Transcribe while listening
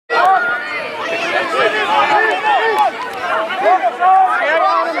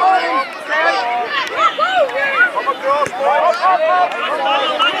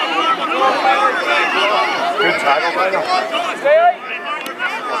Good tackle, Daniel.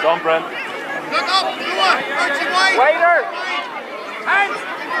 Well done, Brent. Look up, Waiter!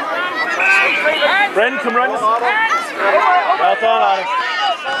 Brent, come round. Well done, Adam.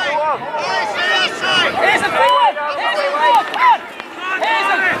 Here's a forward! Here's a forward! Here's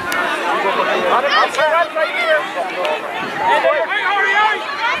a...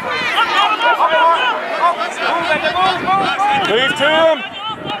 Move to him.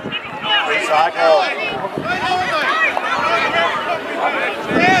 Tackle.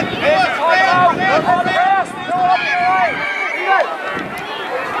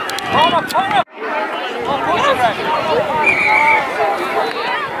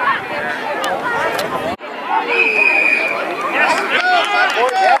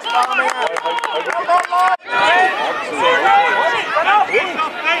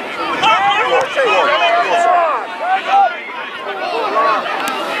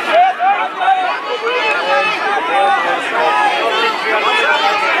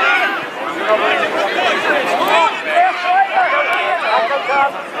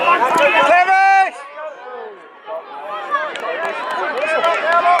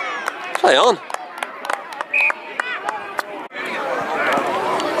 Play on.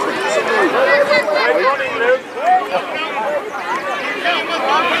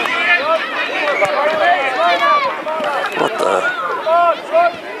 What the?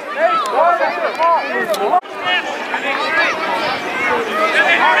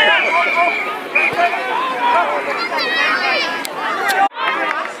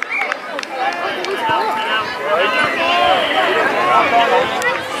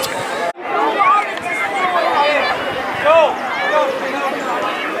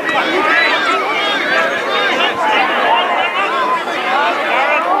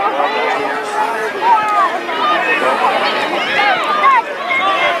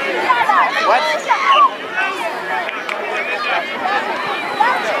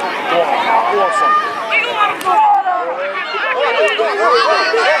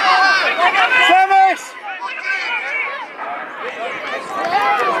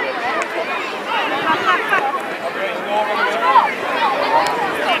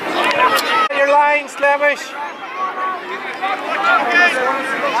 Your line, Slemish.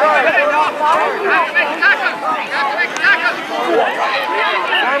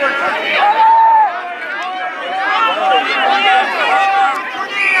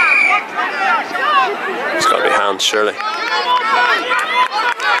 It's got to be hands, surely. Come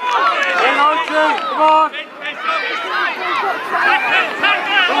on.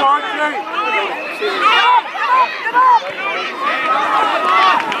 Come on, Jay.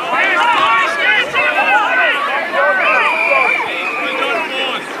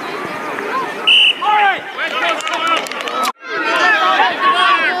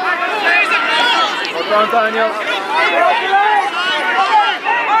 Well done, Daniel.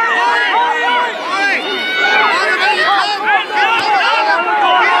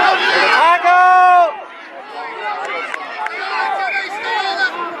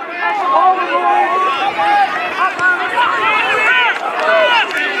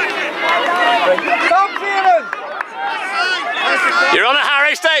 You're on it,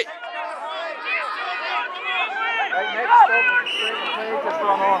 Harry, stay!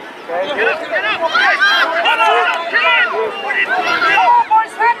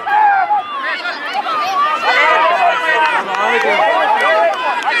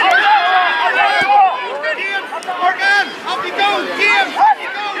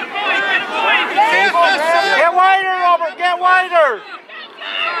 Get wider, Robert, get wider!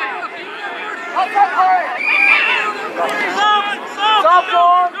 Stop,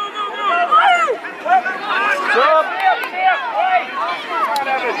 John! Stop!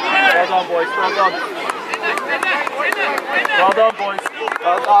 Well done, boys. Well done. Well done, boys.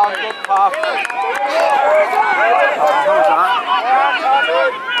 Well done, good pass.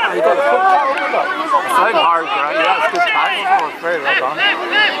 You got a foot tackle, didn't you? Playing hard, right? Yeah, it's good tackle. Oh, it's very well done.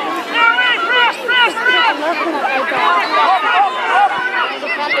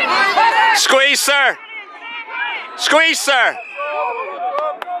 Squeeze, sir! Squeeze, sir!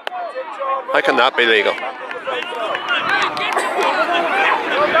 How can that be legal?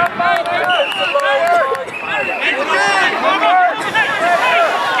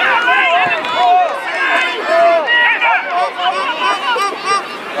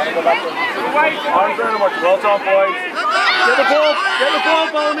 Arms around him, well done, boys. Get the ball,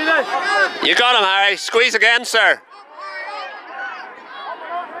 Ballymena. You got him, Harry. Squeeze again, sir.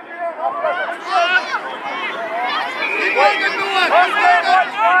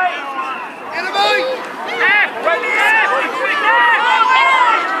 Get him out!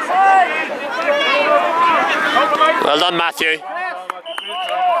 Well done, Matthew.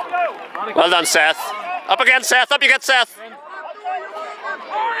 Well done, Seth. Up again, Seth. Up you get, Seth.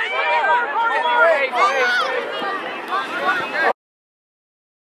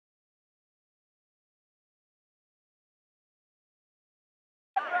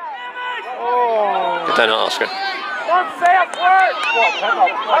 Get down, Oscar. Go to the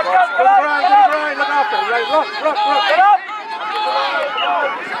ground, look after him, right, look. Get up!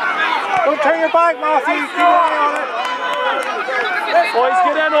 Don't turn your back, Matthew, keep an eye on it. Boys,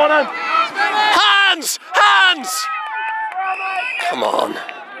 get in on him. Hands! Hands! Come on.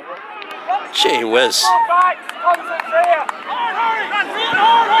 Gee whiz.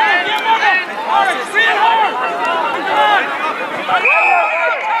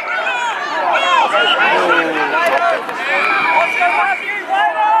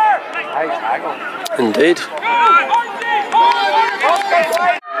 Indeed.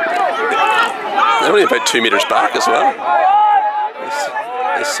 They're only about 2 metres back as well.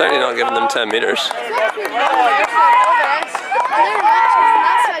 He's certainly not giving them 10 metres. Support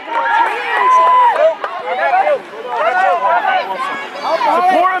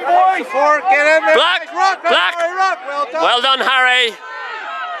him, boys! Get in there! Black! Black! Well done, Harry!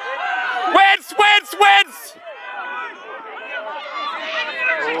 Width! Width! Width!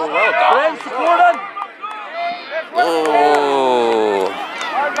 Oh, well done. Support him! Oh!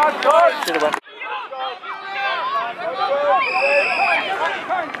 Should have went.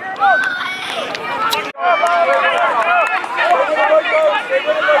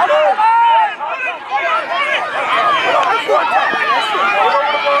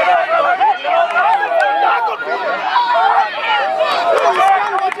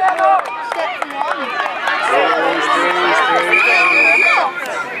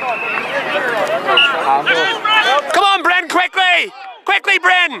 Come on, Bryn, quickly! Quickly,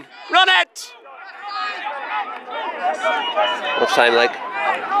 Bryn! Run it! What's the time like?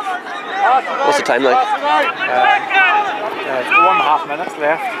 What's the time like? 1.5 minutes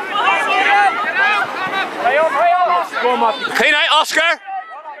left. Clean out, Oscar!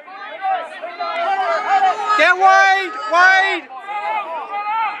 Get wide! Wide!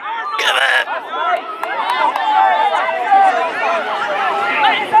 Give it!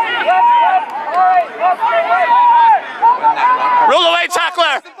 Roll away,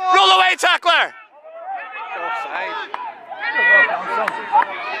 tackler! Roll away, tackler!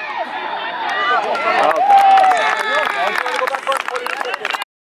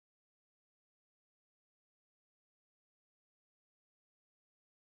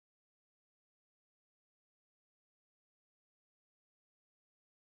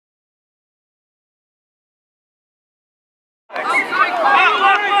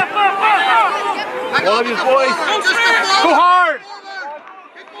 One of you boys, go hard!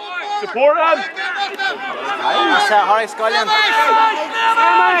 Support him! Harry Scullion. Go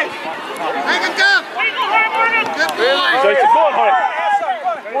hard!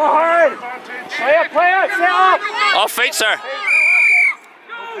 Go hard! Play it, set up! Off feet, sir.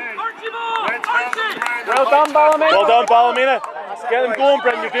 Well done, Ballymena. Well done, Ballymena. Get them going,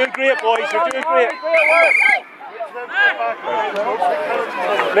 Bryn. You're doing great, boys. You're doing great.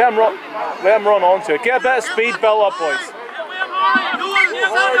 Let him run onto it. Get a bit of speed built up, boys.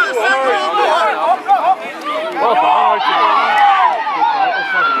 Well done, Archie.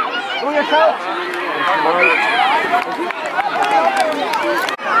 Go yourself.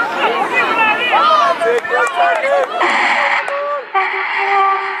 Well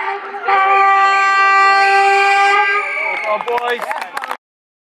done, boys.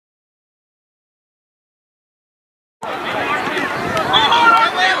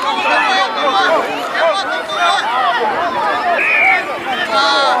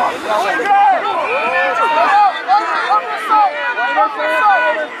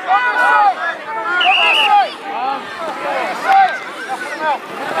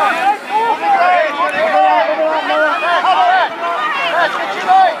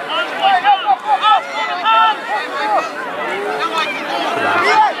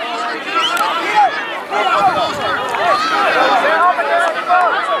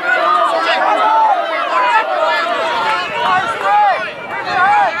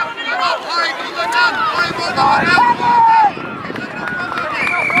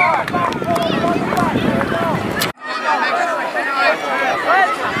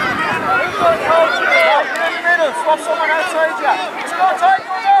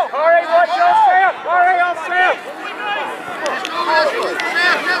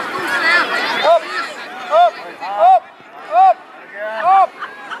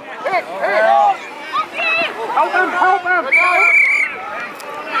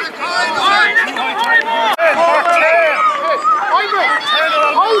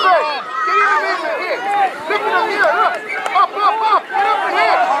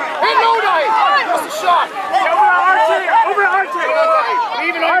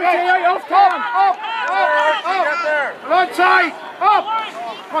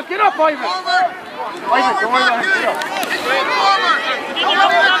 Come on, get up, Ivan. Ivan, don't worry about him. Get up.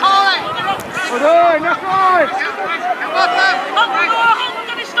 Good on, knock on.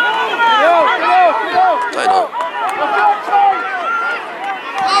 I know.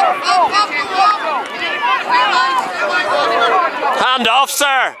 Hand off,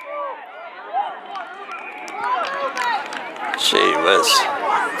 sir. Gee whiz.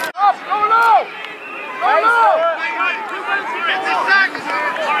 Up, go low. Go low.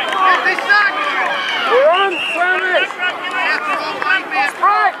 Run, James.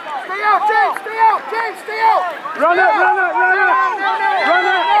 Right, stay out, James. Stay out, James. Stay out. Run it, run it, run it. Run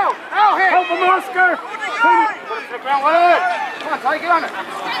it. Out here. Help him, Oscar. Come on, Ty, get on it.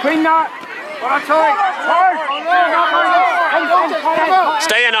 Clean that. Well, I'm sorry. Hard.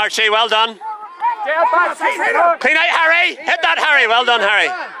 Stay in, Archie. Well done. Get up back. Clean out, Harry. Hit that, Harry. Well done, Harry.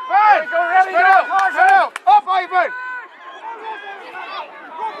 Spread out. Up, Ivan.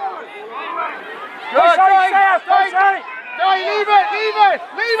 Good, Ty. Ty, leave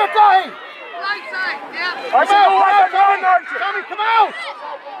it, Ty. Right side, yeah. Archie, go right down, Archie. Tommy, come out.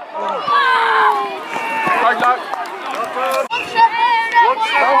 Hard luck.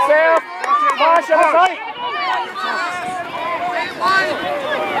 Don't safe. Marsh on the right.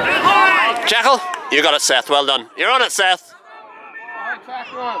 Jekyll, you got it, Seth. Well done. You're on it, Seth. High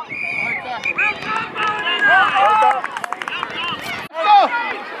tackle.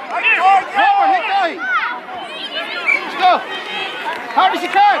 Let's go. Hard as you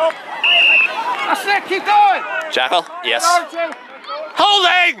can. That's it, keep going. Jekyll, yes.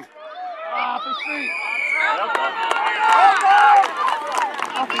 Holding! Off his feet. Let's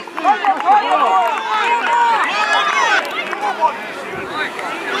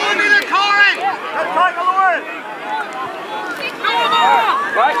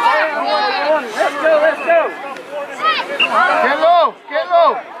go. Get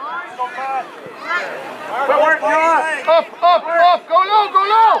low. Up. Go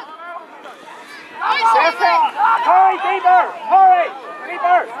low. Hurry,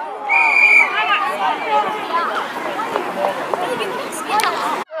 keeper.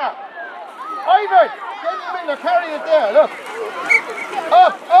 Ivan, get in the middle, carry it there, look.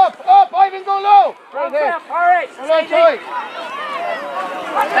 Up, Ivan, go low. Right there. Hurry. Hold on tight.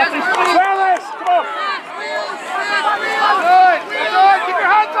 Travis, come on. Good, keep your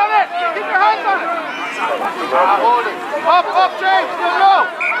hands on it. Up, James, go low.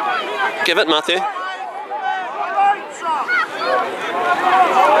 Give it, Matthew. See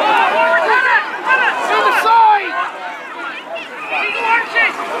the side.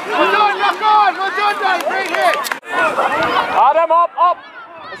 Well done, lock on. Well done, Dave, right here. Adam, up.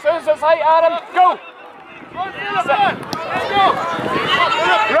 As soon as it's height, Adam, go. Run, Philip, run. Let's go.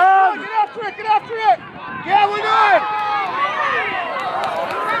 Run. Get after it. Yeah, we're done.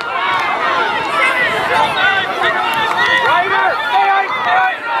 Ryder, stay out.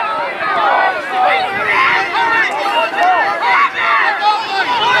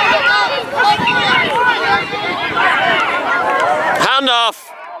 Hand off.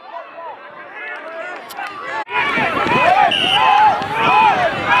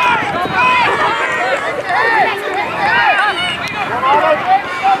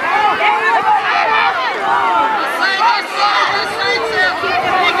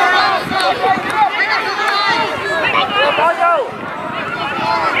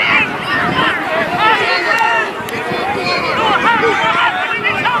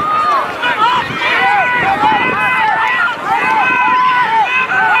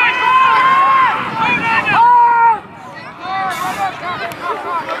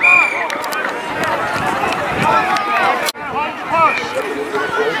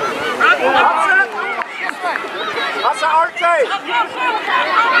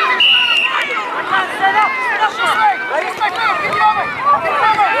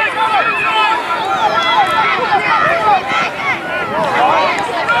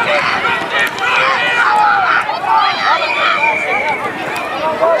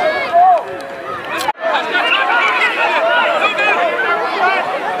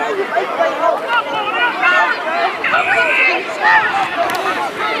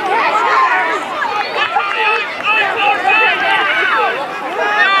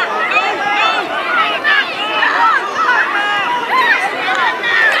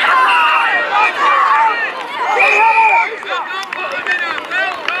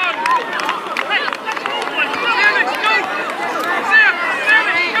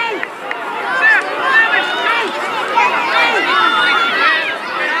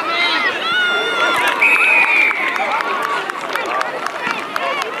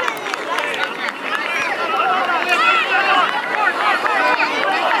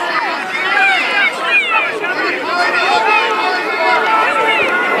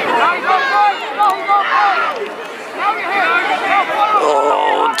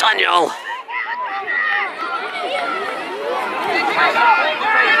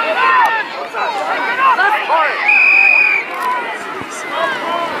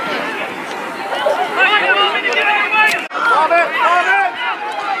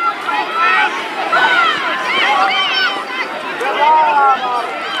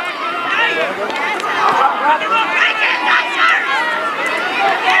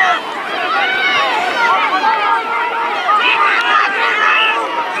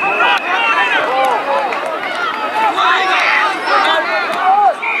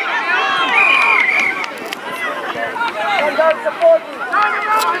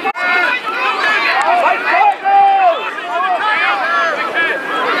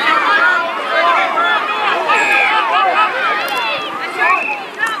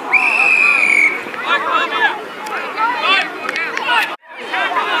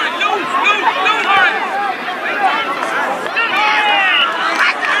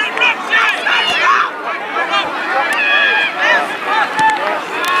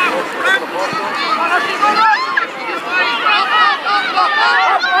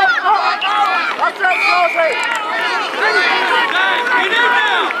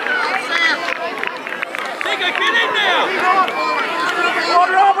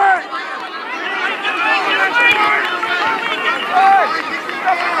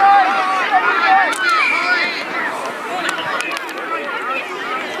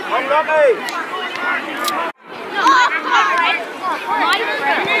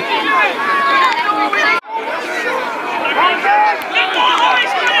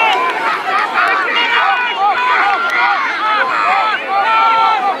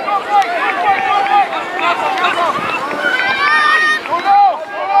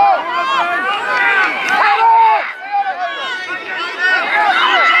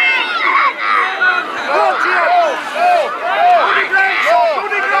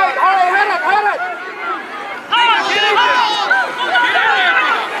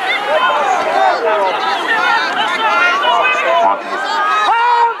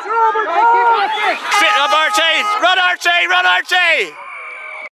 Archie!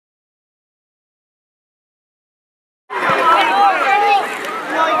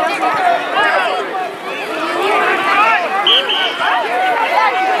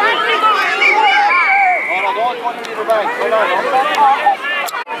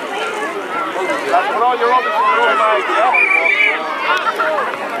 Put all your rubbish in your own bag, yeah?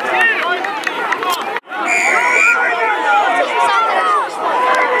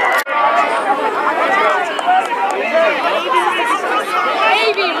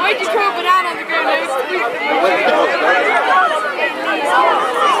 Baby, why'd you throw a banana on the ground?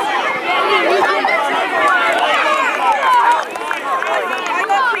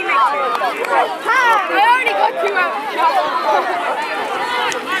 I already got 2 out of the shot.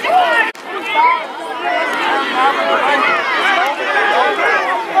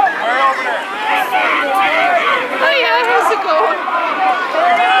 Oh yeah, how's it going?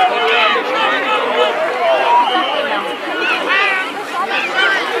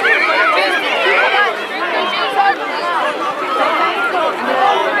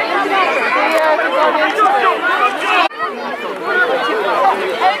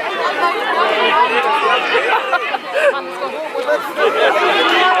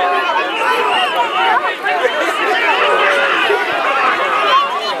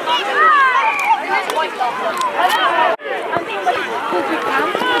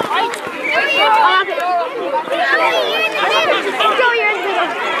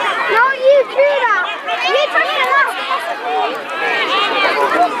 No, you do that. You touch it up.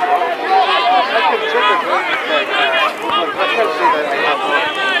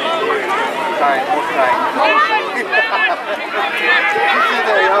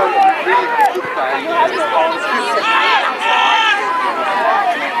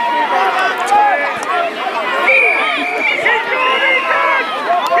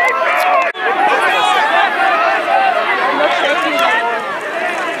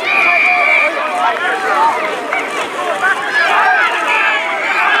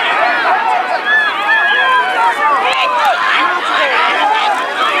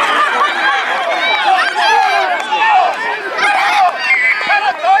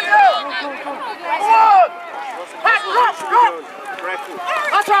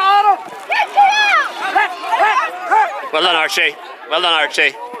 Well done, Archie. Well done, Archie.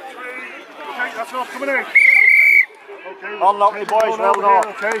 Okay, that's enough, coming in. Okay, unlock me, boys, well done.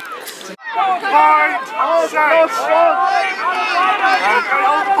 Okay. Right, set. And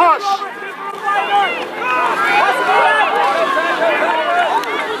push.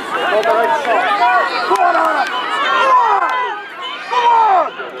 Go the right side. Go on, Anna. Come on.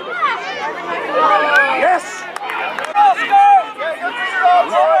 Yes.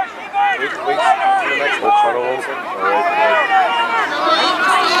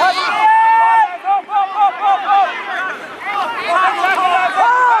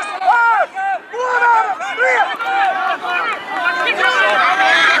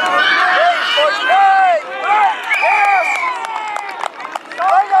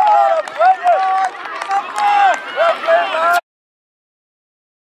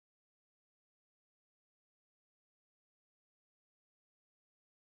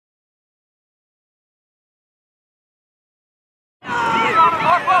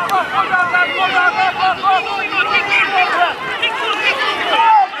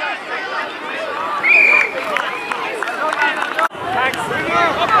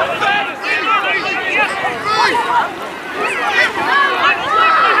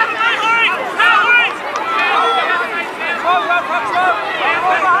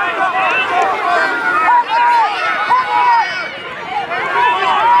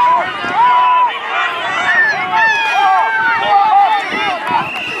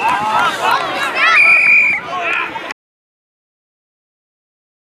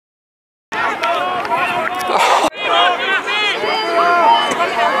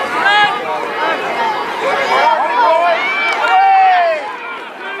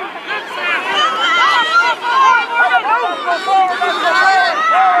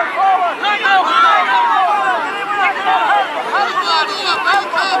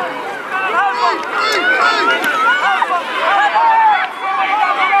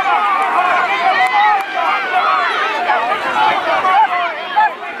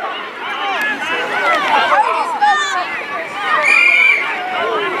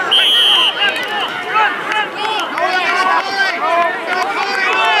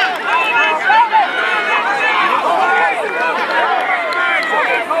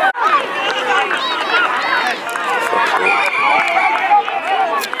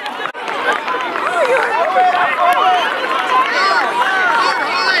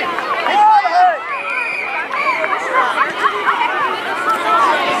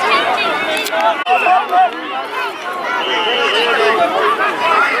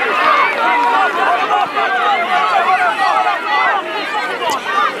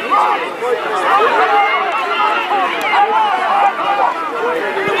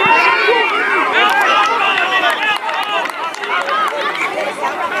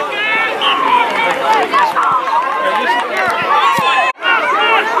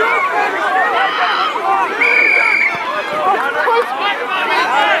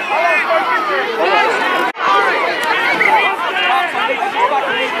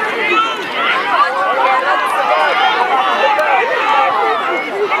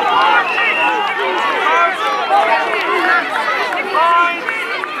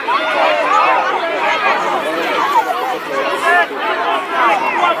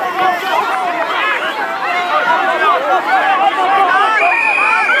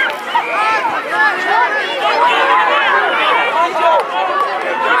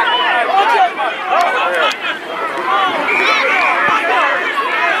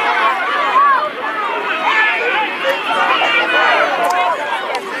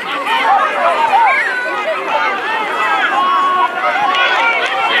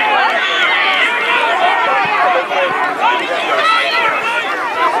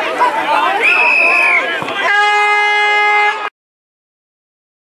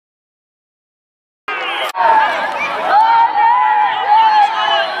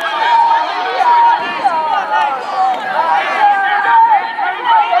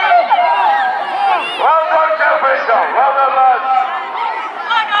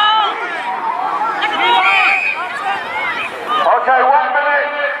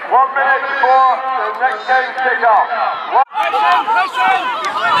 game kick-off.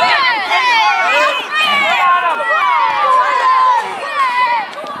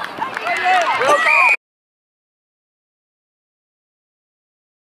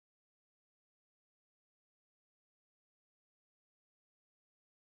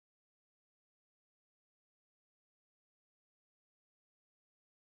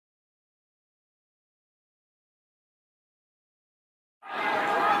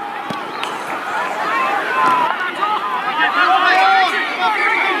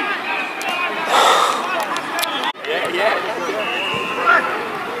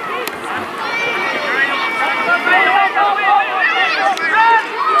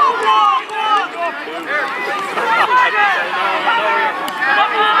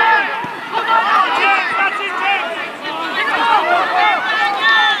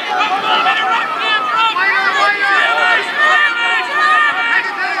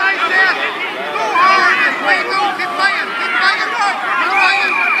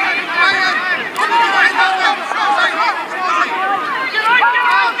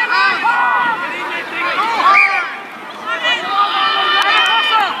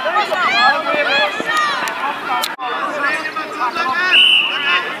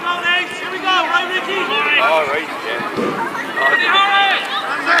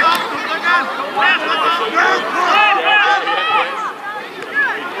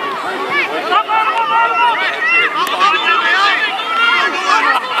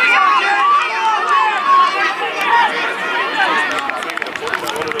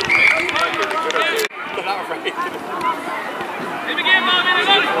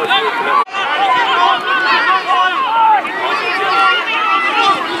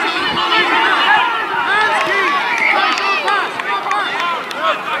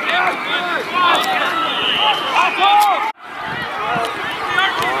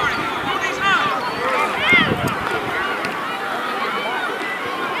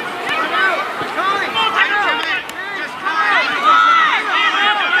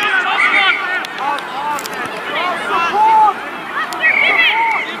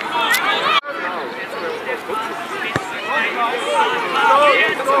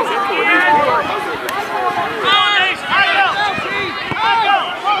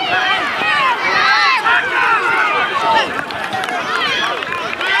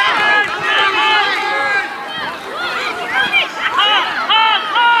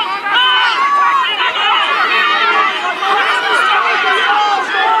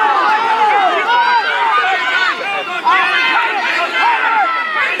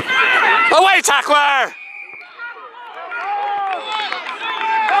 Away tackler!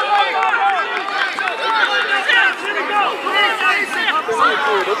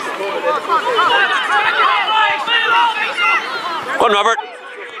 Go on, Robert.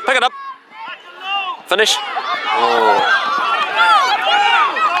 Pick it up. Finish. Oh.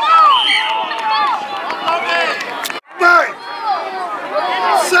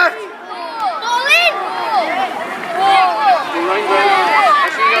 Set!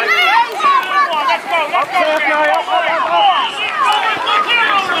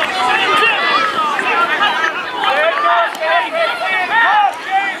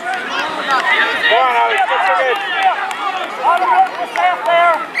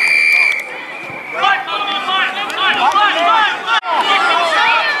 Right,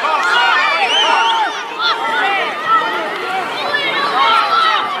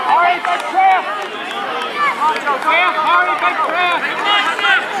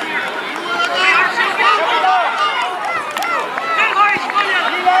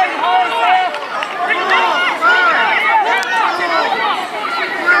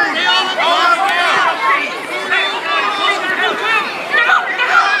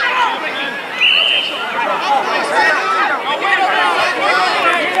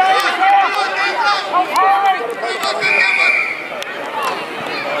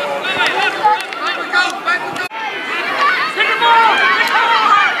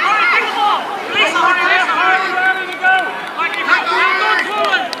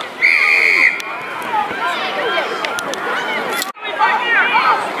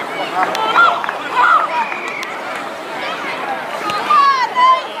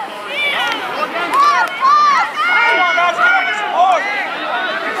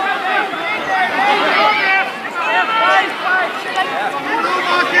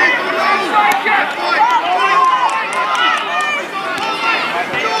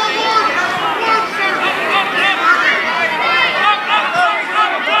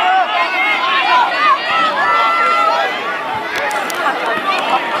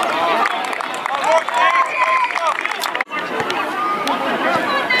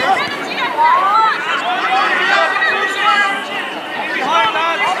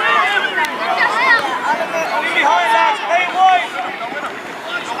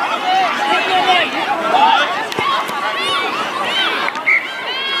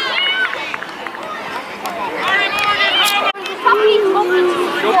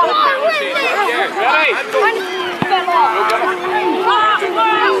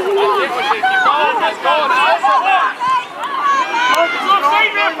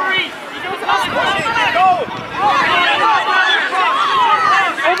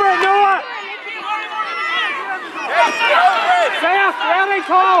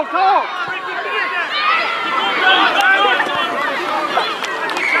 Harry, call.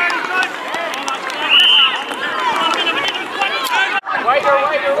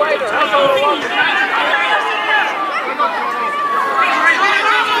 Waiter.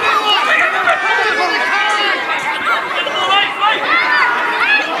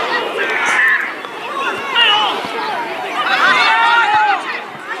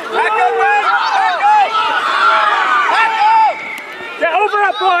 Get over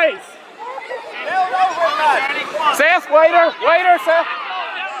it, boys! Seth, waiter, Seth!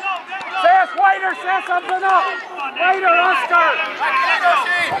 Seth, waiter, set something up! Waiter,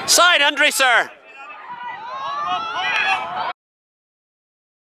 Oscar! Side, Andre, sir!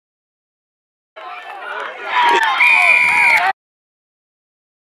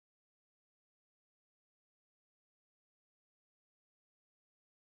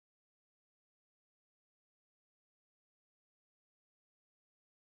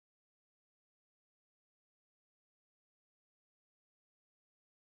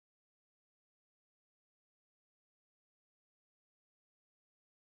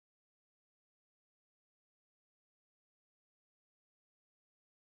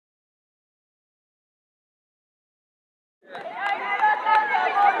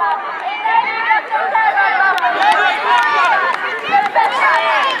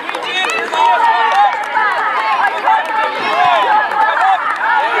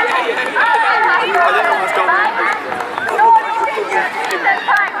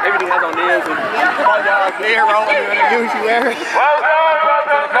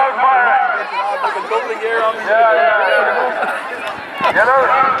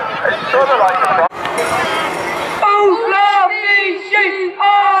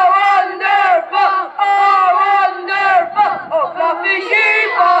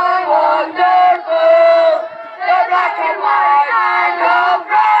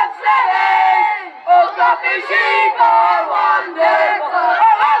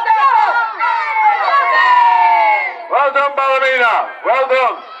 Well done, ballerina. Well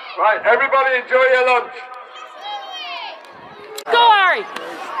done. Right, everybody enjoy your lunch. Go, Harry!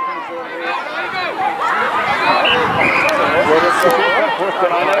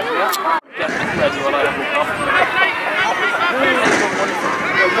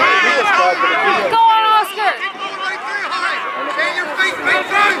 Go on, Oscar!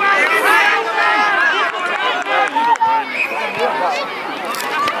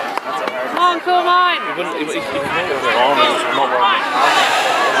 Come on!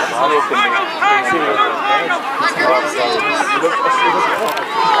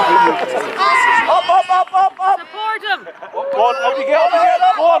 Up! Support him! Go on, how do you get up?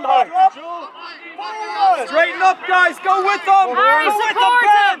 Go on, Harry. Straighten up, guys. Go with them. Harry, Go with support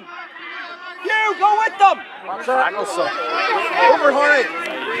them, him! Ben. You, go with them. Over, Harry.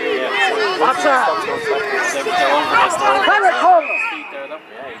 What's that? Harry, call.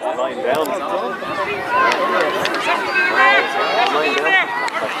 Lying down.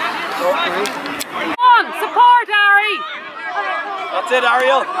 Come on, support Harry! That's it,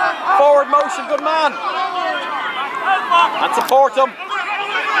 Ariel. Forward motion, good man. And support him. That's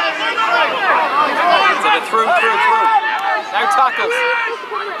it, through. Now tackles.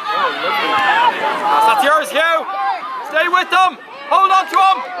 That's yours, Hugh. Stay with them. Hold on to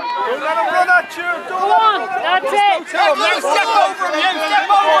him. Don't let him run at you. Go on, that's it! Now step over him, Hugh.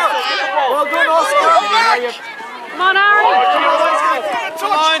 Step over. Well done, Oscar. Come on, Harry!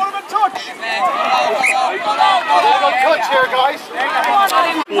 Touch here, guys.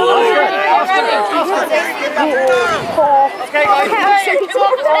 Okay, guys.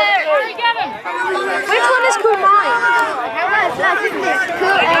 Harry, get him! Which one is cool mine?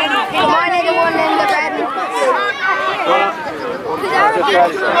 Cool, mine is the one in the red.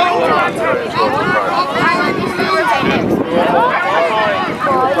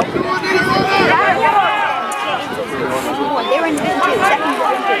 They were in Division 2, second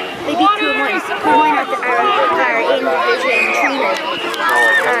Division 2. They beat 2-1. 2-1 are in Division 3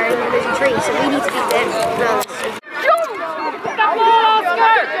 are in Division 3, so we need to beat them.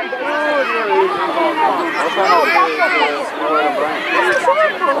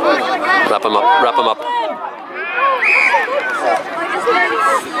 Wrap him up.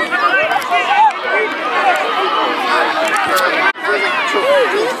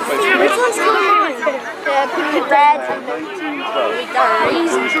 Which one's mine? The red and the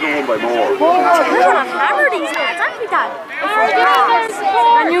You should have won by more. we're gonna hammer these lads, aren't we, Dad?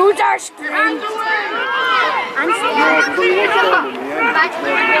 The news are strange. And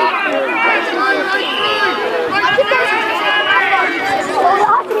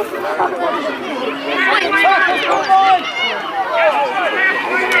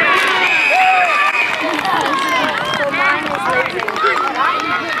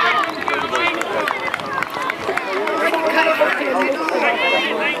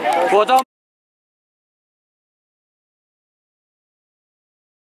Well done.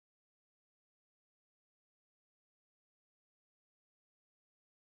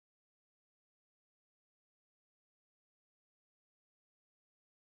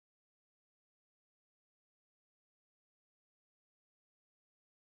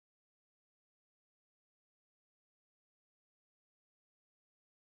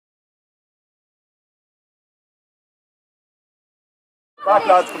 Back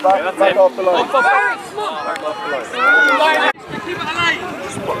lads, come back, back off the line.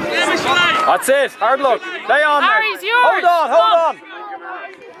 That's it, hard luck. Lay on there. Harry's yours. Hold on, hold on.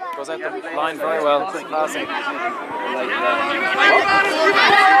 Goes out the line very well. Classy. Well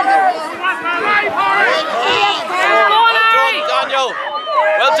done, Daniel.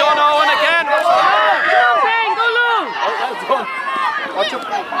 Well done, Owen, again. Go long. Well done. Watch up.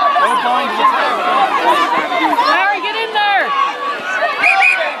 Harry, get in there.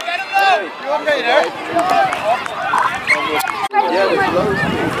 You okay there?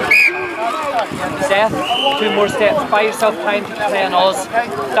 Seth, 2 more steps. Buy yourself time to play on us.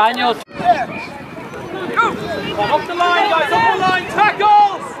 Daniel. Come up the line, guys, up the line.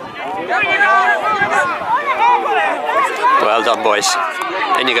 Tackles. Well done, boys.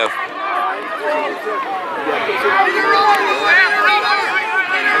 In you go.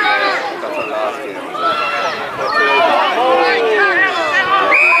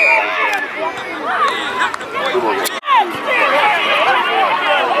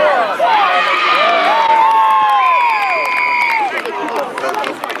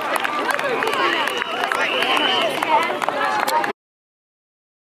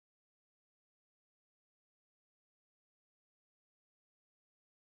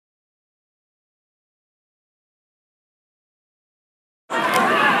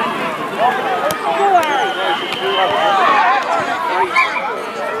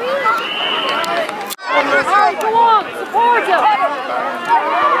 Harry, go on. Support him.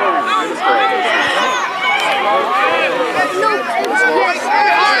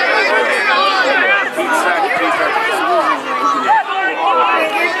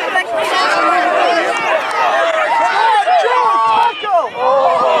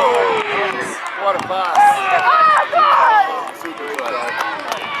 What a pass.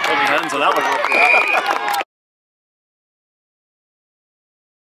 Put your hands on that one.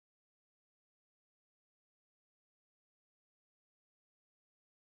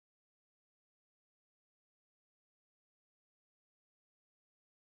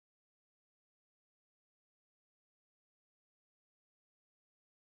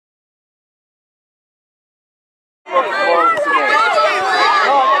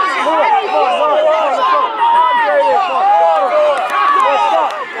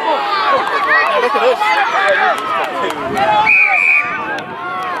 Look at this.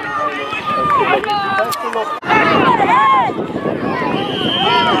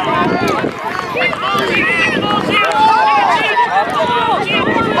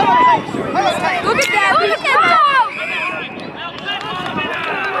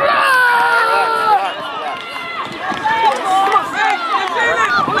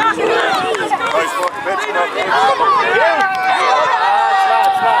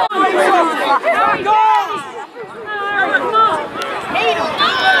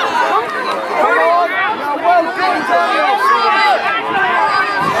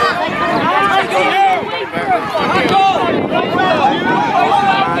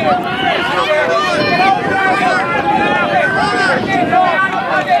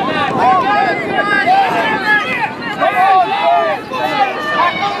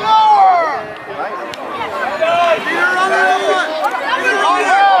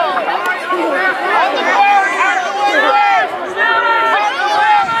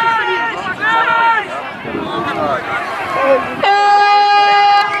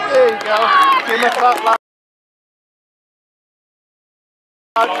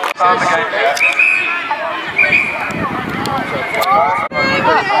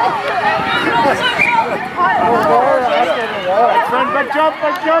 Back jump,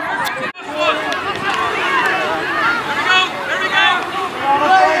 back jump.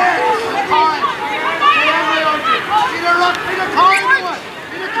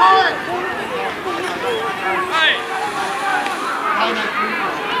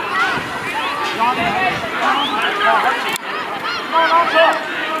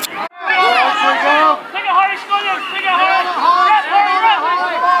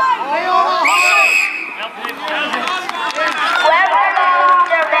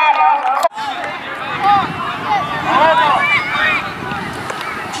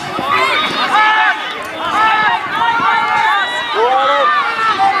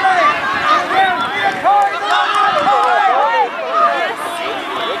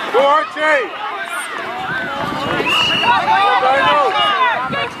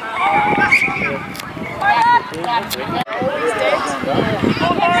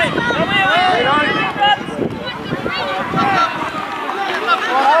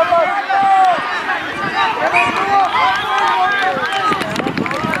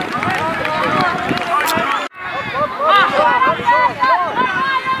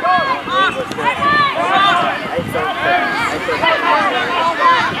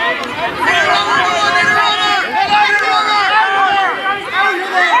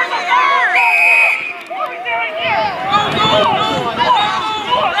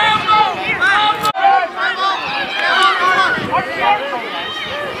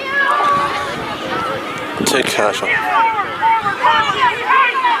 Take cash off.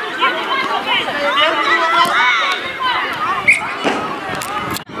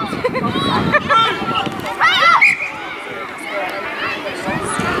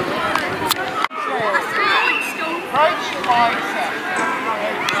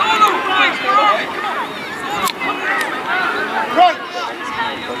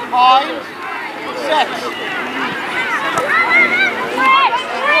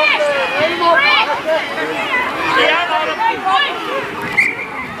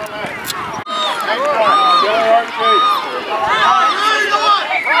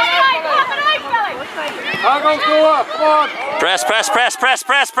 Press, press, press, press,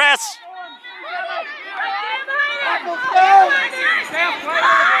 press, press.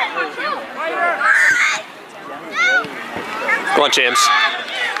 Go on, James.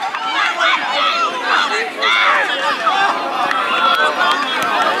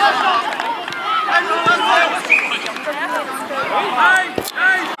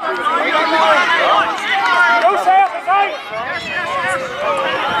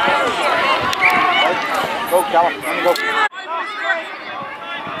 Go, Callum. Go.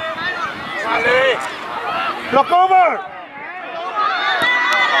 Look over!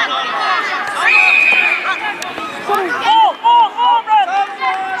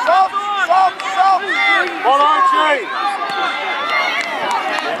 Well, Archie!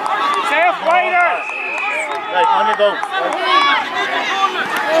 Safe wider! Right, on you go.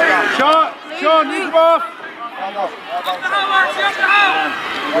 Sean, you come off!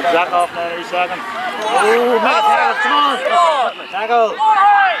 Jack off now, any second. Oh, Matt, come on! Tackle!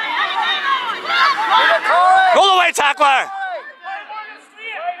 Roll away, tackler!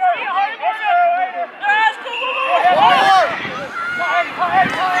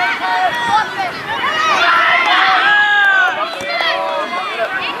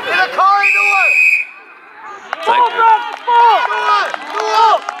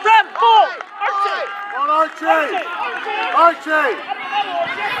 Archie! Archie!